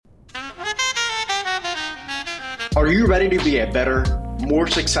Are you ready to be a better, more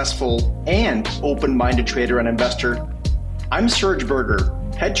successful, and open-minded trader and investor? I'm Serge Berger,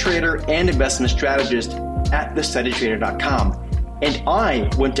 head trader and investment strategist at thesteadytrader.com, and I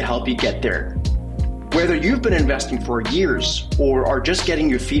want to help you get there. Whether you've been investing for years or are just getting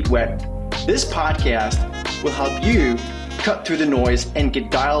your feet wet, this podcast will help you cut through the noise and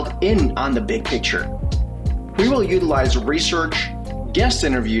get dialed in on the big picture. We will utilize research, guest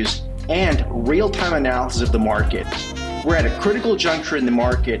interviews, and real-time analysis of the market. We're at a critical juncture in the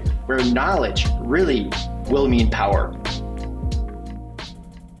market where knowledge really will mean power.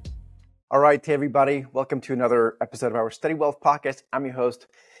 All right, hey everybody, welcome to another episode of our Steady Wealth Podcast. I'm your host,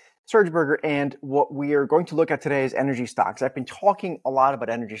 Serge Berger, and what we are going to look at today is energy stocks. I've been talking a lot about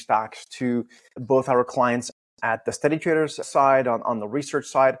energy stocks to both our clients at the Steady Traders side, on the research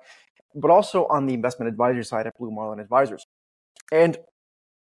side, but also on the investment advisory side at Blue Marlin Advisors. And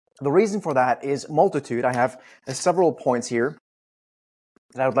the reason for that is multitude. I have several points here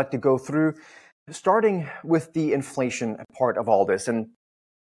that I would like to go through, starting with the inflation part of all this. And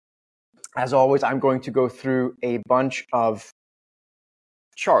as always, I'm going to go through a bunch of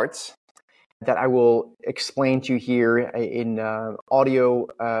charts that I will explain to you here in audio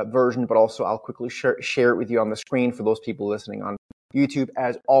version, but also I'll quickly share it with you on the screen for those people listening on YouTube.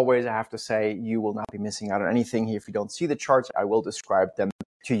 As always, I have to say you will not be missing out on anything here. If you don't see the charts, I will describe them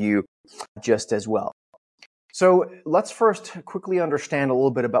to you just as well. So let's first quickly understand a little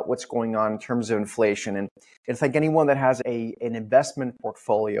bit about what's going on in terms of inflation. And it's like anyone that has an investment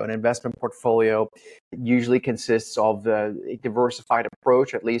portfolio. An investment portfolio usually consists of a diversified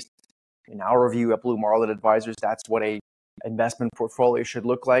approach, at least in our view at Blue Marlin Advisors. That's what an investment portfolio should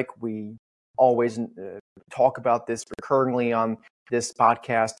look like. We always talk about this recurringly on this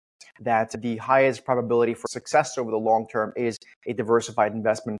podcast, that the highest probability for success over the long term is a diversified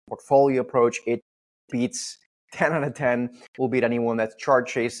investment portfolio approach. It beats 10 out of 10 will beat anyone that's chart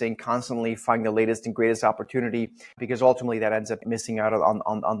chasing, constantly finding the latest and greatest opportunity, because ultimately that ends up missing out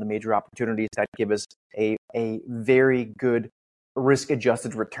on the major opportunities that give us a very good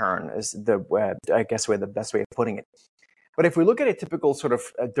risk-adjusted return is I guess the best way of putting it. But if we look at a typical sort of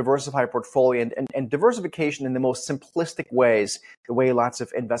diversified portfolio and diversification in the most simplistic ways, the way lots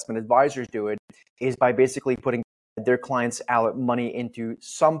of investment advisors do it is by basically putting their clients' money into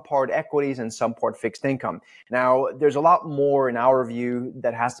some part equities and some part fixed income. Now, there's a lot more in our view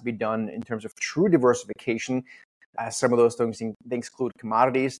that has to be done in terms of true diversification. Some of those things include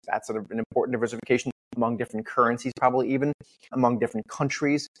commodities. That's sort of an important diversification among different currencies, probably even among different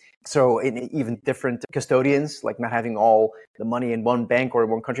countries. So in even different custodians, like not having all the money in one bank or in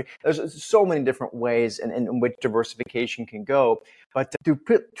one country. There's so many different ways in which diversification can go. But to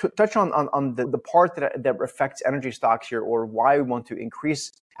touch on the part that affects energy stocks here, or why we want to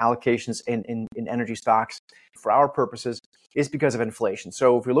increase allocations in energy stocks for our purposes, is because of inflation.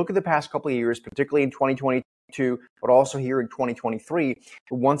 So if we look at the past couple of years, particularly in 2022, but also here in 2023,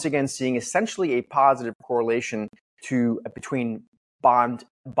 we're once again seeing essentially a positive correlation between bond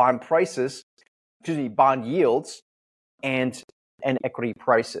yields and equity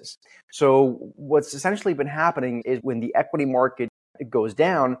prices. So what's essentially been happening is when the equity market goes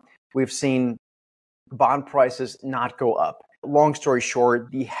down, we've seen bond prices not go up. Long story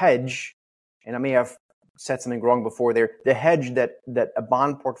short, the hedge, and I may have said something wrong before there, the hedge that a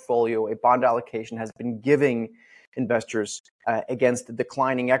bond portfolio, a bond allocation has been giving investors against the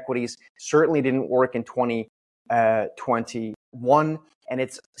declining equities certainly didn't work in 2021, and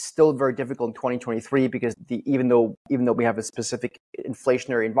it's still very difficult in 2023 because even though we have a specific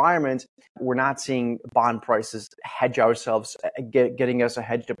inflationary environment, we're not seeing bond prices hedge ourselves, getting us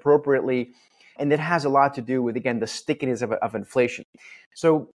hedged appropriately. And it has a lot to do with, again, the stickiness of inflation.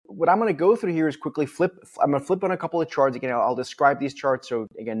 So what I'm going to go through here is quickly I'm going to flip on a couple of charts. Again, I'll describe these charts. So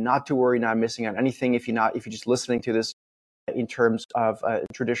again, not to worry, not missing on anything if you're just listening to this in terms of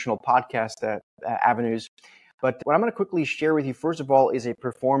traditional podcast avenues. But what I'm going to quickly share with you, first of all, is a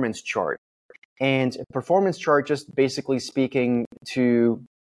performance chart. And a performance chart, just basically speaking to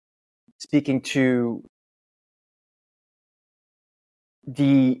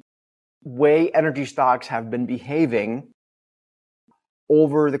the way energy stocks have been behaving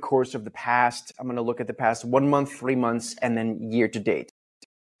over the course of the past. I'm going to look at the past 1 month, 3 months, and then year to date.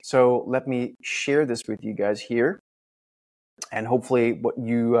 So let me share this with you guys here. And hopefully what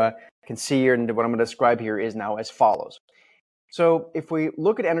you can see here and what I'm going to describe here is now as follows. So if we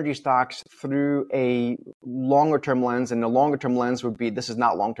look at energy stocks through a longer term lens, and the longer term lens would be, this is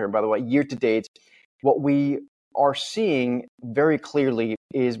not long term, by the way, year to date, what we are seeing very clearly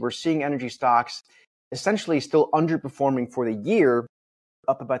is we're seeing energy stocks essentially still underperforming for the year,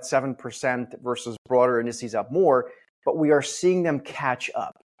 up about 7% versus broader indices up more, but we are seeing them catch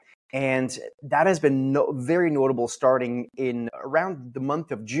up. And that has been very notable starting in around the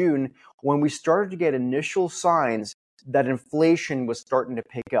month of June, when we started to get initial signs that inflation was starting to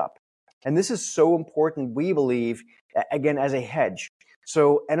pick up. And this is so important, we believe, again, as a hedge.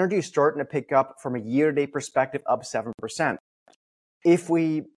 So energy is starting to pick up from a year-to-date perspective, up 7%. If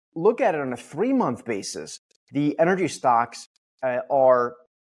we look at it on a 3-month basis, the energy stocks are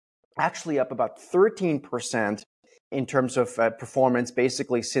actually up about 13% in terms of performance,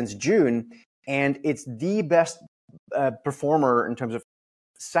 basically since June. And it's the best performer in terms of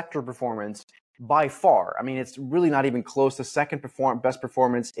sector performance by far. I mean, it's really not even close. The second best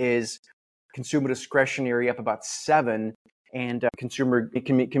performance is consumer discretionary, up about 7%, and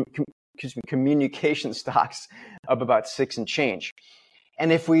communication stocks up about 6% and change.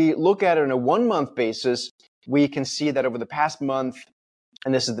 And if we look at it on a 1-month basis, we can see that over the past month,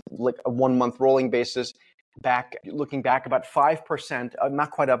 and this is like a 1-month rolling basis, looking back about 5%,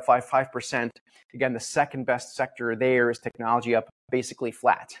 not quite up 5%. Again, the second best sector there is technology, up basically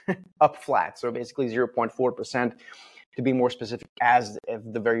flat, up flat. So basically 0.4%, to be more specific, as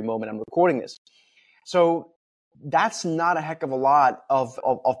of the very moment I'm recording this. So that's not a heck of a lot of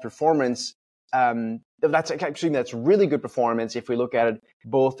performance. That's really good performance if we look at it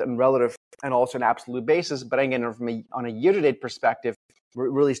both in relative and also an absolute basis. But again, on a year-to-date perspective, we're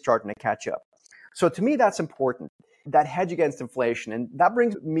really starting to catch up. So to me, that's important, that hedge against inflation. And that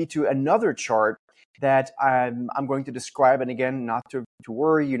brings me to another chart that I'm going to describe. And again, not to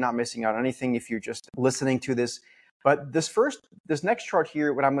worry, you're not missing out on anything if you're just listening to this. But this next chart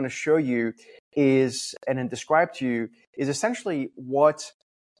here, what I'm going to show you is, and then describe to you, is essentially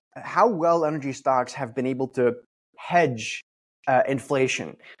how well energy stocks have been able to hedge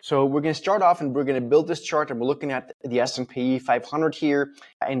inflation. So we're going to start off and we're going to build this chart, and we're looking at the S&P 500 here,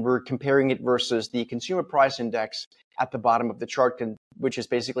 and we're comparing it versus the consumer price index at the bottom of the chart, which is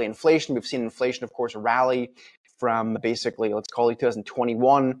basically inflation. We've seen inflation, of course, rally from basically, let's call it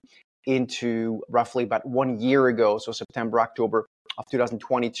 2021 into roughly about 1 year ago, so September, October of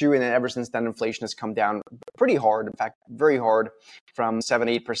 2022. And then ever since then, inflation has come down pretty hard, in fact, very hard, from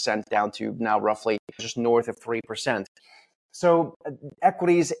 7-8% down to now roughly just north of 3%. So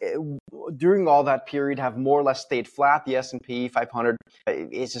equities during all that period have more or less stayed flat. The S&P 500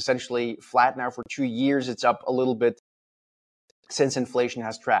 is essentially flat now for 2 years. It's up a little bit since inflation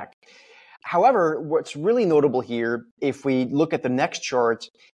has tracked. However, what's really notable here, if we look at the next chart,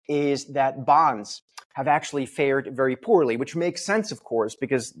 is that bonds have actually fared very poorly, which makes sense, of course,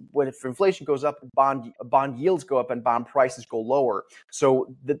 because if inflation goes up, bond yields go up and bond prices go lower.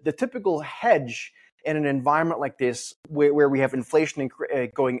 So the typical hedge in an environment like this, where we have inflation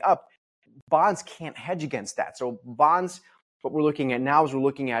going up, bonds can't hedge against that. So bonds, what we're looking at now is we're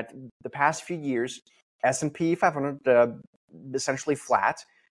looking at the past few years, S&P 500 essentially flat,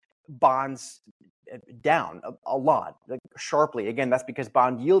 bonds down a lot, like sharply. Again, that's because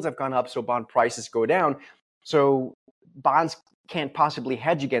bond yields have gone up, so bond prices go down. So bonds can't possibly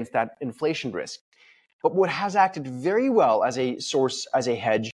hedge against that inflation risk. But what has acted very well as a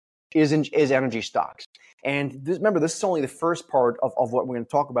hedge is energy stocks. And remember, this is only the first part of what we're going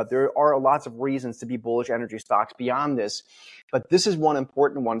to talk about. There are lots of reasons to be bullish energy stocks beyond this, but this is one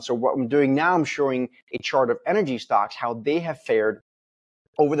important one. So what I'm doing now, I'm showing a chart of energy stocks, how they have fared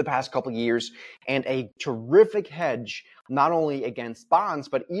over the past couple of years, and a terrific hedge, not only against bonds,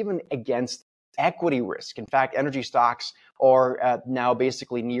 but even against equity risk. In fact, energy stocks are now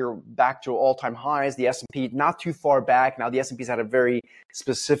basically back to all-time highs. The S&P not too far back. Now the S&P's had a very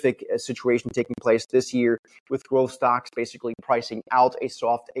specific situation taking place this year, with growth stocks basically pricing out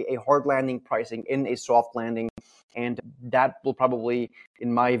a hard landing, pricing in a soft landing. And that will probably,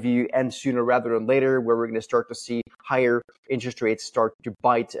 in my view, end sooner rather than later, where we're going to start to see higher interest rates start to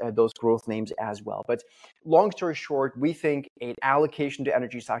bite those growth names as well. But long story short, we think an allocation to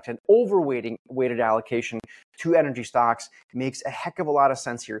energy stocks, an weighted allocation to energy stocks, makes a heck of a lot of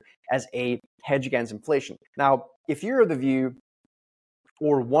sense here as a hedge against inflation. Now, if you're of the view,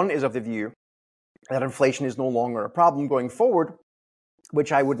 or one is of the view, that inflation is no longer a problem going forward,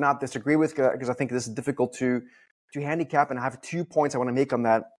 which I would not disagree with, because I think this is difficult to handicap, and I have 2 points I want to make on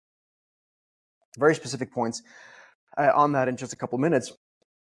that, very specific points on that in just a couple minutes.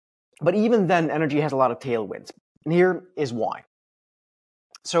 But even then, energy has a lot of tailwinds, and here is why.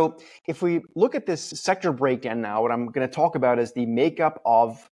 So if we look at this sector breakdown now, what I'm going to talk about is the makeup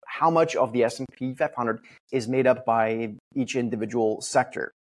of how much of the S&P 500 is made up by each individual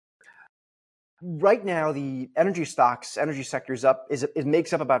sector. Right now, the energy sector is up. It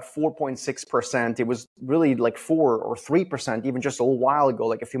makes up about 4.6%. It was really like 4 or 3% even just a little while ago,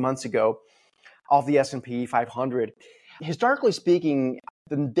 like a few months ago, of the S&P 500. Historically speaking,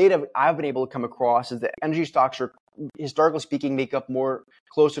 the data I've been able to come across is that energy stocks are, historically speaking, make up more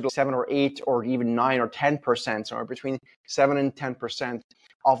closer to 7 or 8 or even 9 or 10%, somewhere between 7 and 10%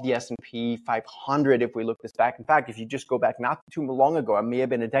 of the S&P 500 if we look this back. In fact, if you just go back not too long ago, it may have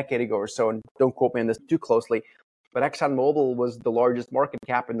been a decade ago or so, and don't quote me on this too closely, but ExxonMobil was the largest market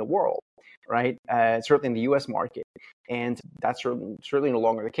cap in the world, right? Certainly in the US market. And that's certainly no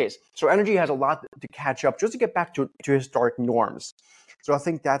longer the case. So energy has a lot to catch up just to get back to historic norms. So I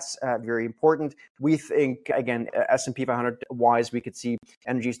think that's very important. We think, again, S&P 500 wise, we could see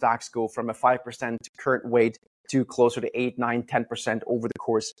energy stocks go from a 5% current weight to closer to 8, 9, 10% over the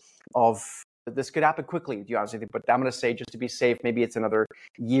course of, this could happen quickly, to be honest with you, but I'm going to say, just to be safe, maybe it's another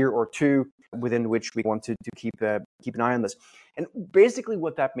year or two within which we want to keep an eye on this. And basically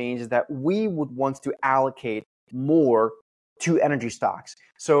what that means is that we would want to allocate more to energy stocks.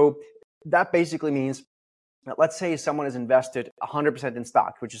 So that basically means that, let's say someone has invested 100% in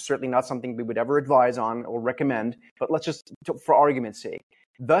stocks, which is certainly not something we would ever advise on or recommend, but let's just, for argument's sake,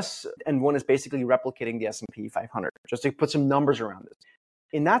 thus, and one is basically replicating the S&P 500, just to put some numbers around this.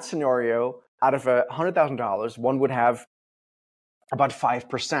 In that scenario, out of $100,000, one would have about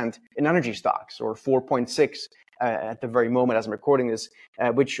 5% in energy stocks, or 4.6 at the very moment as I'm recording this,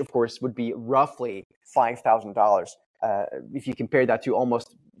 which of course would be roughly $5,000. If you compare that to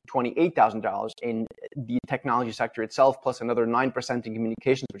almost $28,000 in the technology sector itself, plus another 9% in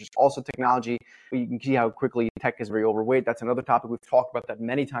communications, which is also technology. You can see how quickly tech is very overweight. That's another topic. We've talked about that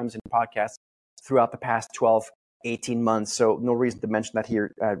many times in podcasts throughout the past 12, 18 months. So no reason to mention that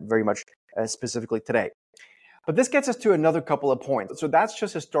here very much specifically today. But this gets us to another couple of points. So that's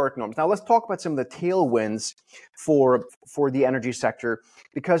just historic norms. Now let's talk about some of the tailwinds for the energy sector,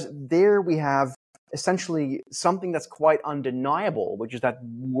 because there we have essentially something that's quite undeniable, which is that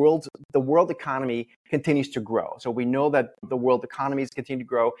the world economy continues to grow. So we know that the world economies continue to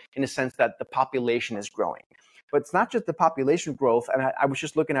grow in the sense that the population is growing. But it's not just the population growth. And I was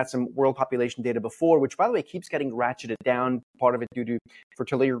just looking at some world population data before, which, by the way, keeps getting ratcheted down, part of it due to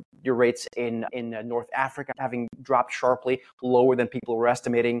fertility rates in North Africa having dropped sharply, lower than people were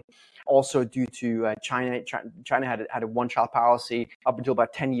estimating. Also due to China. China had a one-child policy up until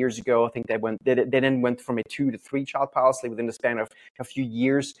about 10 years ago. I think they then went from a 2 to 3 child policy within the span of a few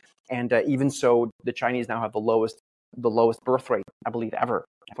years. And even so, the Chinese now have the lowest birth rate, I believe, ever,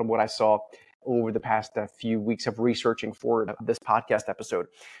 from what I saw over the past few weeks of researching for this podcast episode.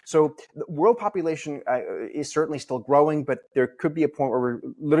 So the world population is certainly still growing, but there could be a point where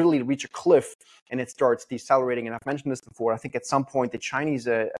we literally reach a cliff and it starts decelerating. And I've mentioned this before. I think at some point the Chinese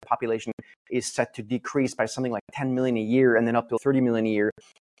population is set to decrease by something like 10 million a year and then up to 30 million a year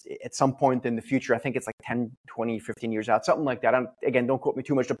at some point in the future. I think it's like 10, 20, 15 years out, something like that. Again, don't quote me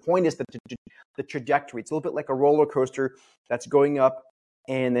too much. The point is that the trajectory, it's a little bit like a roller coaster that's going up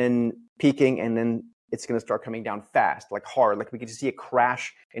and then peaking, and then it's going to start coming down fast, like hard. Like we could see a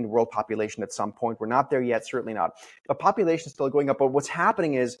crash in world population at some point. We're not there yet, certainly not. But population is still going up. But what's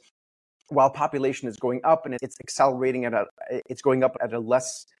happening is, while population is going up and it's accelerating it's going up at a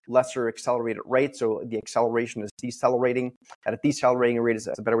lesser accelerated rate. So the acceleration is decelerating at a decelerating rate is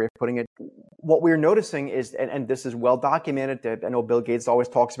a better way of putting it. What we're noticing is, and this is well documented, I know Bill Gates always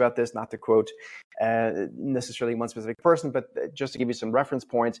talks about this, not to quote necessarily one specific person, but just to give you some reference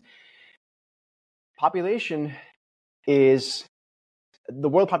points, the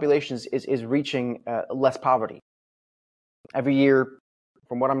world population is reaching less poverty. Every year,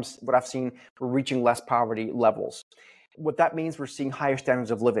 from what I've seen, we're reaching less poverty levels. What that means, we're seeing higher standards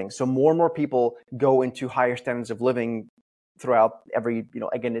of living. So more and more people go into higher standards of living throughout every,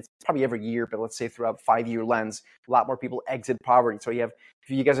 again, it's probably every year, but let's say throughout 5-year lens, a lot more people exit poverty. So if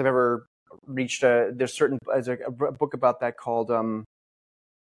you guys have ever reached there's a book about that called,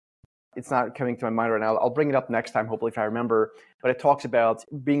 it's not coming to my mind right now. I'll bring it up next time, hopefully, if I remember. But it talks about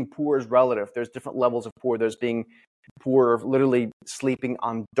being poor is relative. There's different levels of poor. There's being poor, literally sleeping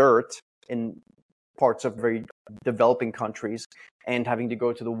on dirt in parts of very developing countries and having to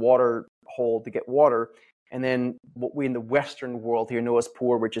go to the water hole to get water. And then what we in the Western world here know as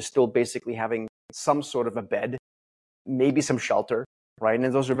poor, which is still basically having some sort of a bed, maybe some shelter, right?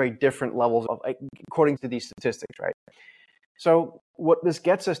 And those are very different levels of, according to these statistics, right? So what this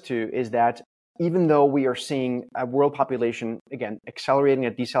gets us to is that even though we are seeing a world population, again, accelerating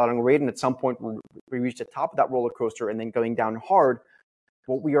at a decelerating rate, and at some point we reach the top of that roller coaster and then going down hard,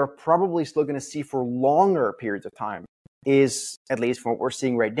 what we are probably still going to see for longer periods of time is, at least from what we're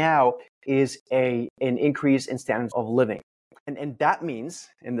seeing right now, is an increase in standards of living. And that means,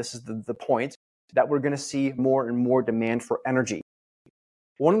 and this is the point, that we're going to see more and more demand for energy.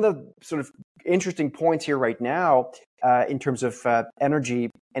 One of the sort of interesting points here right now in terms of energy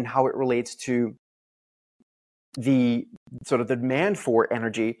and how it relates to the sort of the demand for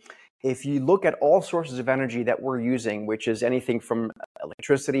energy, if you look at all sources of energy that we're using, which is anything from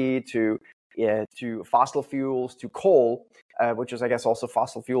electricity to fossil fuels to coal, which is, I guess, also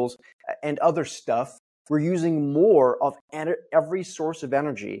fossil fuels and other stuff, we're using more of every source of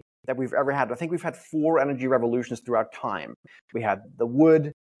energy that we've ever had. I think we've had 4 energy revolutions throughout time. We had the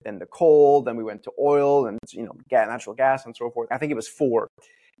wood, then the coal, then we went to oil and natural gas and so forth. I think it was 4.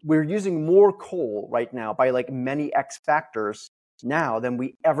 We're using more coal right now by like many X factors now than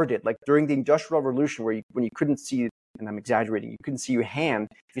we ever did. Like during the Industrial Revolution, when you couldn't see, and I'm exaggerating, you couldn't see your hand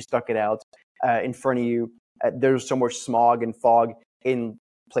if you stuck it out in front of you. There was so much smog and fog in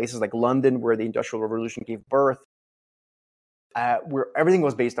places like London, where the Industrial Revolution gave birth, where everything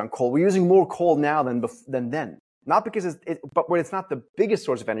was based on coal. We're using more coal now than then. Not because but when it's not the biggest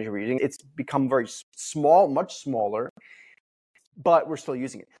source of energy we're using, it's become very small, much smaller, but we're still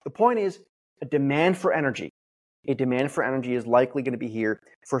using it. The point is, a demand for energy is likely going to be here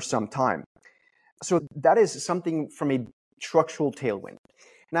for some time. So that is something from a structural tailwind.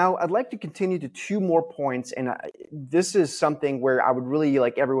 Now, I'd like to continue to 2 more points, and this is something where I would really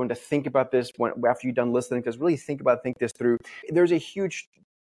like everyone to think about this after you're done listening, because really think this through. There's a huge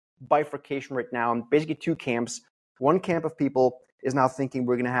bifurcation right now, and basically 2 camps. One camp of people is now thinking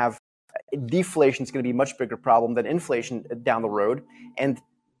we're going to have deflation is going to be a much bigger problem than inflation down the road, and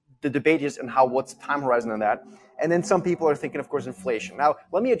the debate is on what's the time horizon on that. And then some people are thinking, of course, inflation. Now,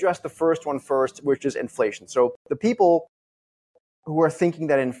 let me address the first one first, which is inflation. So the people who are thinking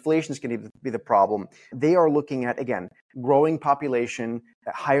that inflation is going to be the problem, they are looking at, again, growing population,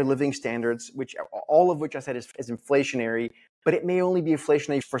 higher living standards, which all of which I said is inflationary, but it may only be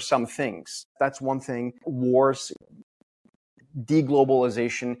inflationary for some things. That's one thing. Wars,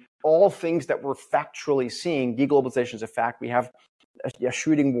 deglobalization, all things that we're factually seeing. Deglobalization is a fact. We have a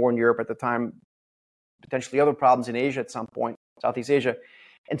shooting war in Europe at the time, potentially other problems in Asia at some point, Southeast Asia.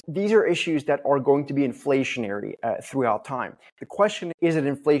 And these are issues that are going to be inflationary throughout time. The question is it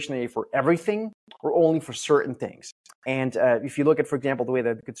inflationary for everything or only for certain things? And if you look at, for example, the way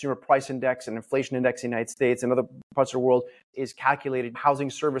that the Consumer Price Index and Inflation Index in the United States and other parts of the world is calculated, housing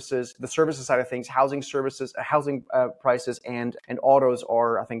services, the services side of things, housing services, housing prices and autos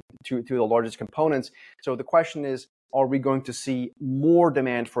are, I think, two of the largest components. So the question is, are we going to see more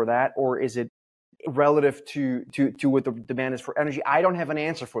demand for that, or is it relative to what the demand is for energy? I don't have an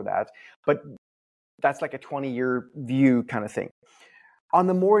answer for that, but that's like a 20-year view kind of thing. On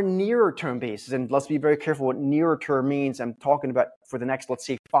the more nearer term basis, and let's be very careful what nearer term means, I'm talking about for the next, let's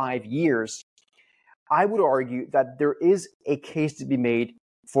say, 5 years, I would argue that there is a case to be made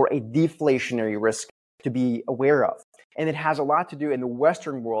for a deflationary risk to be aware of. And it has a lot to do in the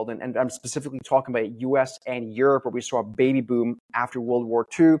Western world, and I'm specifically talking about US and Europe, where we saw a baby boom after World War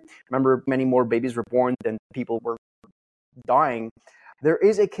II. Remember, many more babies were born than people were dying. There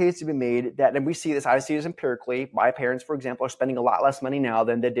is a case to be made that, and we see this, I see this empirically, my parents, for example, are spending a lot less money now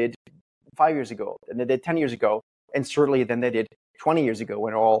than they did 5 years ago, than they did 10 years ago, and certainly than they did 20 years ago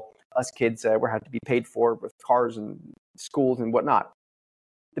when all us kids were had to be paid for with cars and schools and whatnot.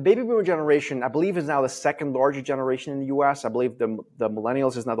 The baby boomer generation, I believe, is now the second largest generation in the US. I believe the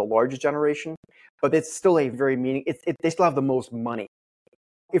millennials is now the largest generation, but it's still a very they still have the most money.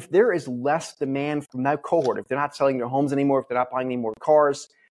 If there is less demand from that cohort, if they're not selling their homes anymore, if they're not buying any more cars,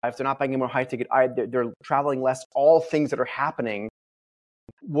 if they're not buying any more high ticket, they're traveling less, all things that are happening,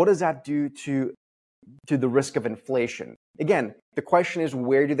 what does that do to the risk of inflation? Again, the question is,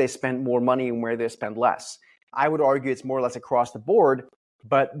 where do they spend more money and where do they spend less? I would argue it's more or less across the board,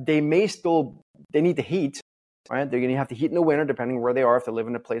 but they need the heat, right? They're going to have to heat in the winter, depending on where they are. If they live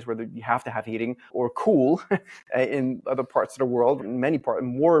in a place where you have to have heating, or cool in other parts of the world,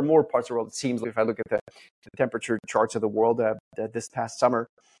 more and more parts of the world, it seems like, if I look at the temperature charts of the world this past summer.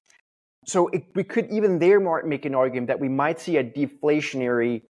 So we could even there make an argument that we might see a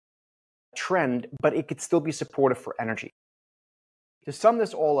deflationary trend, but it could still be supportive for energy. To sum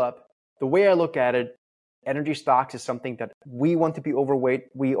this all up, the way I look at it, energy stocks is something that we want to be overweight.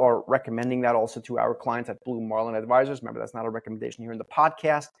 We are recommending that also to our clients at Blue Marlin Advisors. Remember, that's not a recommendation here in the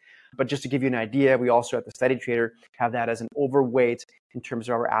podcast, but just to give you an idea, we also at the Steady Trader have that as an overweight in terms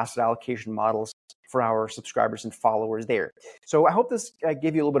of our asset allocation models for our subscribers and followers there. So I hope this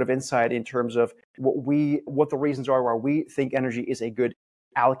gave you a little bit of insight in terms of what the reasons are why we think energy is a good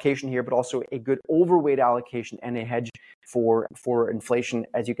allocation here, but also a good overweight allocation and a hedge for inflation,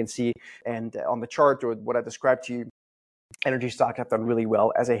 as you can see. And on the chart, or what I described to you, energy stocks have done really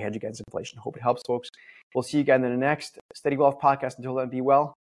well as a hedge against inflation. Hope it helps, folks. We'll see you again in the next Steady Wealth podcast. Until then, be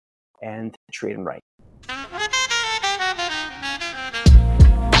well and trade and write.